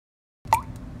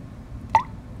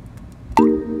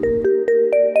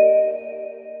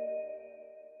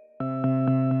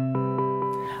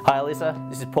Alyssa,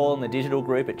 this is Paul in the digital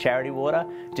group at Charity Water.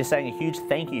 Just saying a huge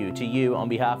thank you to you on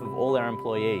behalf of all our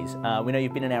employees. We know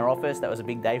you've been in our office, that was a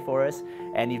big day for us,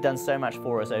 and you've done so much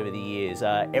for us over the years.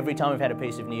 Every time we've had a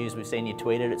piece of news, we've seen you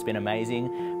tweet it, it's been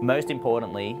amazing. Most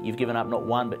importantly, you've given up not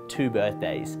one but 2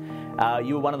 birthdays.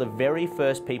 You were one of the very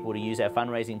first people to use our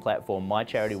fundraising platform,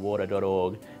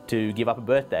 mycharitywater.org, to give up a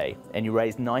birthday, and you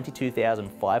raised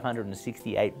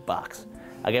 $92,568.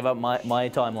 I gave up my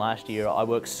time last year. I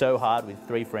worked so hard with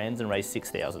 3 friends and raised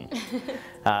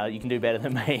 $6,000. You can do better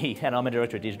than me, and I'm a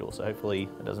director of digital, so hopefully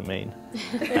that doesn't mean.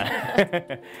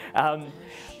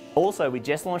 Also, we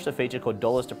just launched a feature called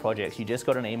Dollars to Projects. You just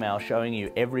got an email showing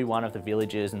you every one of the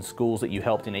villages and schools that you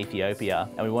helped in Ethiopia,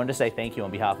 and we wanted to say thank you on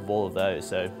behalf of all of those,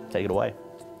 so take it away.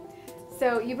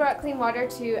 So you brought clean water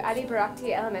to Adi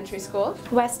Barakti Elementary School,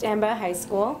 West Amba High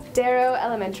School, Darrow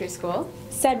Elementary School,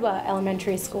 Sedwa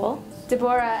Elementary School,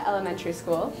 Deborah Elementary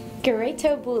School,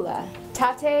 Gareto Bula,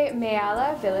 Tate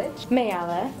Mayala Village,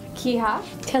 Mayala, Kiha,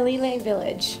 Kalile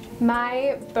Village,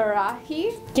 Mai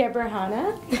Barahi,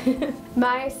 Gebrahana,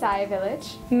 Mai Sai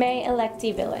Village, May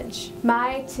Electi Village,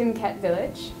 Mai Timket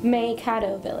Village, May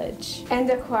Kado Village,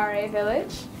 Endakware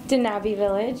Village, Danabi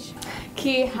Village,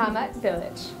 Ki Hamat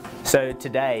Village. So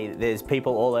today, there's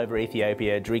people all over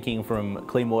Ethiopia drinking from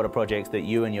clean water projects that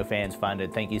you and your fans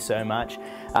funded. Thank you so much.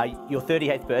 Your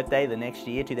 38th birthday, the next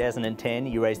year, 2010,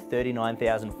 you raised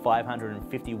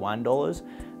 $39,551.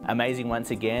 Amazing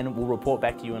once again. We'll report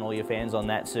back to you and all your fans on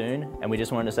that soon. And we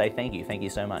just wanted to say thank you. Thank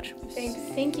you so much. Thanks.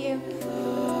 Thank you.